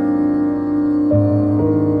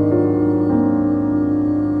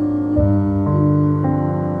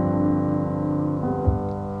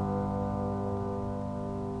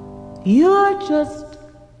 You're just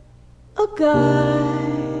a guy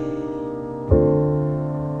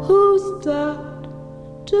who stopped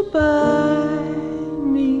to buy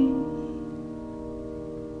me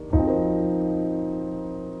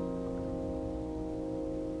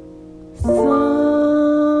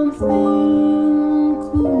something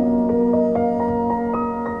cool.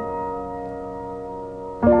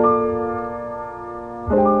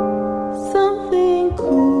 Something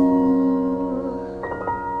cool.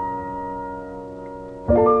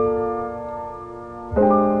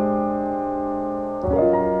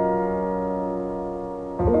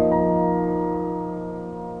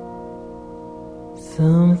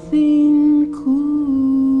 Something cool.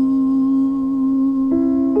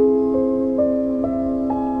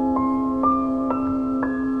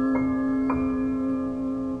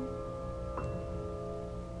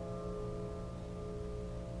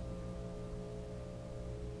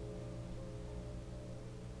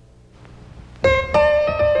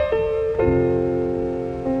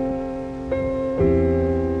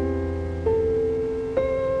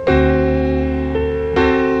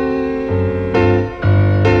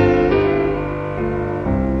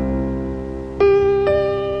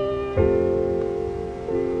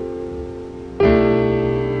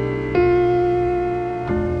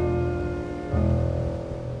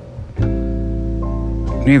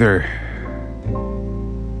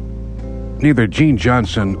 Neither Gene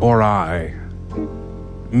Johnson or I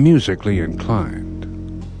musically inclined.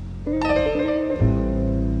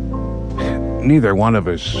 Neither one of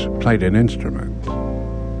us played an instrument.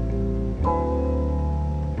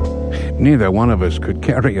 Neither one of us could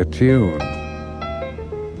carry a tune.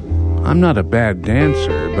 I'm not a bad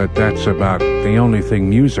dancer, but that's about the only thing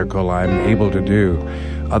musical I'm able to do,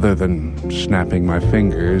 other than snapping my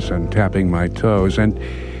fingers and tapping my toes, and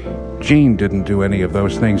Gene didn't do any of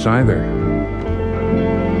those things either.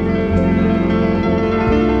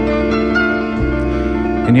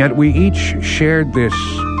 And yet we each shared this,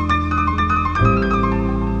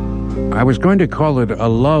 I was going to call it a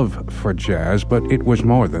love for jazz, but it was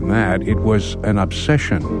more than that. It was an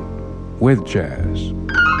obsession with jazz.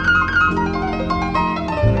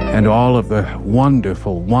 And all of the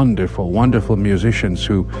wonderful, wonderful, wonderful musicians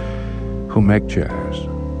who make jazz.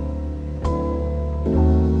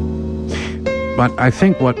 But I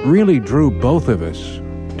think what really drew both of us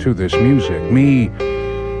to this music, me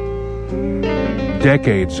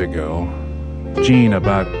decades ago, Gene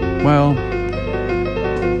about,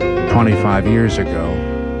 25 years ago,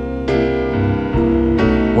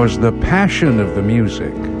 was the passion of the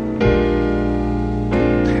music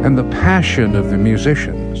and the passion of the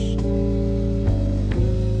musicians.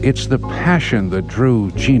 It's the passion that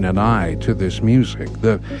drew Gene and I to this music,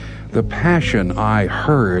 the passion I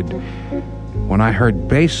heard when I heard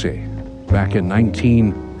Basie back in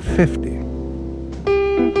 1950.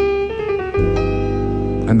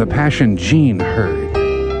 And the passion Gene heard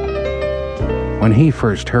when he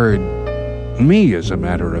first heard me, as a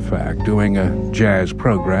matter of fact, doing a jazz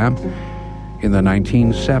program in the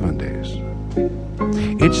 1970s.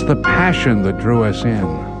 It's the passion that drew us in.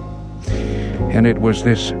 And it was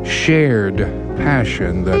this shared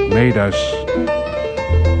passion that made us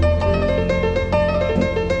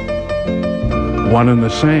one and the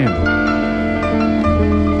same.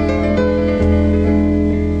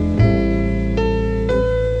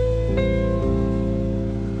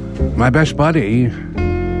 My best buddy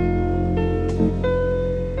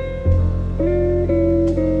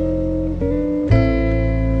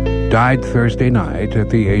died Thursday night at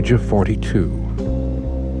the age of 42.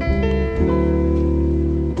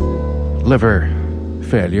 Liver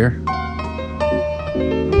failure.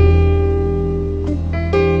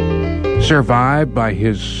 Survived by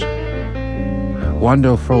his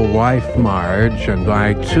wonderful wife Marge and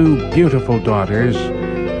by two beautiful daughters,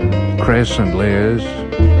 Chris and Liz,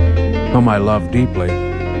 whom I love deeply.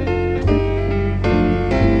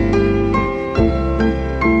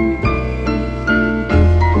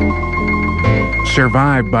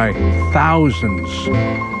 Survived by thousands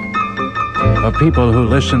of people who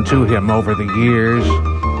listened to him over the years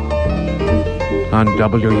on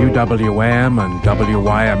WUWM and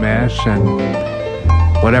WYMS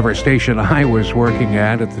and whatever station I was working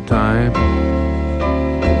at the time.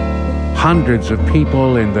 Hundreds of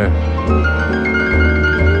people in the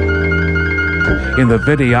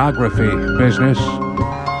videography business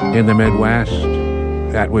in the Midwest.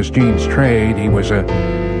 That was Gene's trade. He was a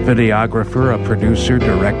videographer, a producer,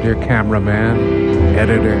 director, cameraman,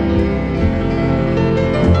 editor.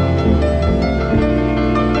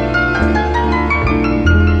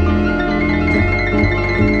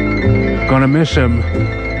 Gonna miss him.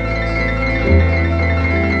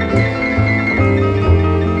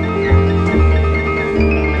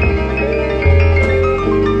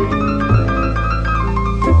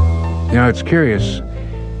 it's curious.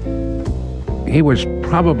 He was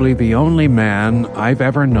probably the only man I've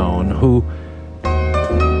ever known who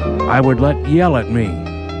I would let yell at me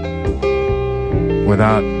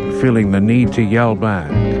without feeling the need to yell back.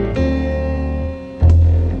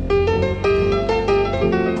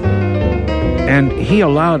 And he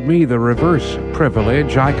allowed me the reverse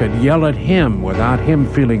privilege. I could yell at him without him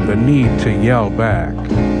feeling the need to yell back.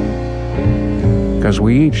 Because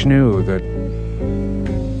we each knew that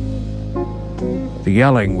the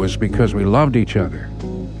yelling was because we loved each other.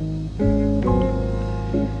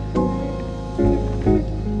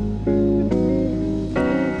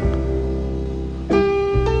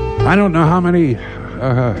 I don't know how many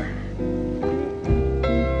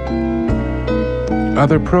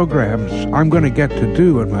other programs I'm going to get to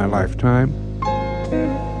do in my lifetime.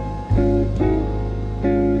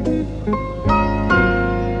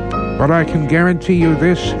 But I can guarantee you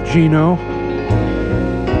this, Gino.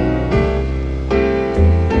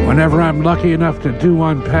 Whenever I'm lucky enough to do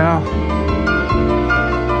one, pal,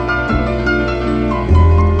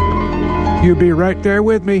 you'll be right there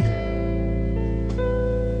with me.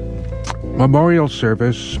 Memorial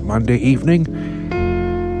service Monday evening.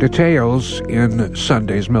 Details in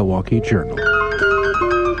Sunday's Milwaukee Journal.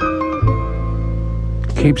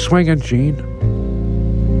 Keep swinging, Gene.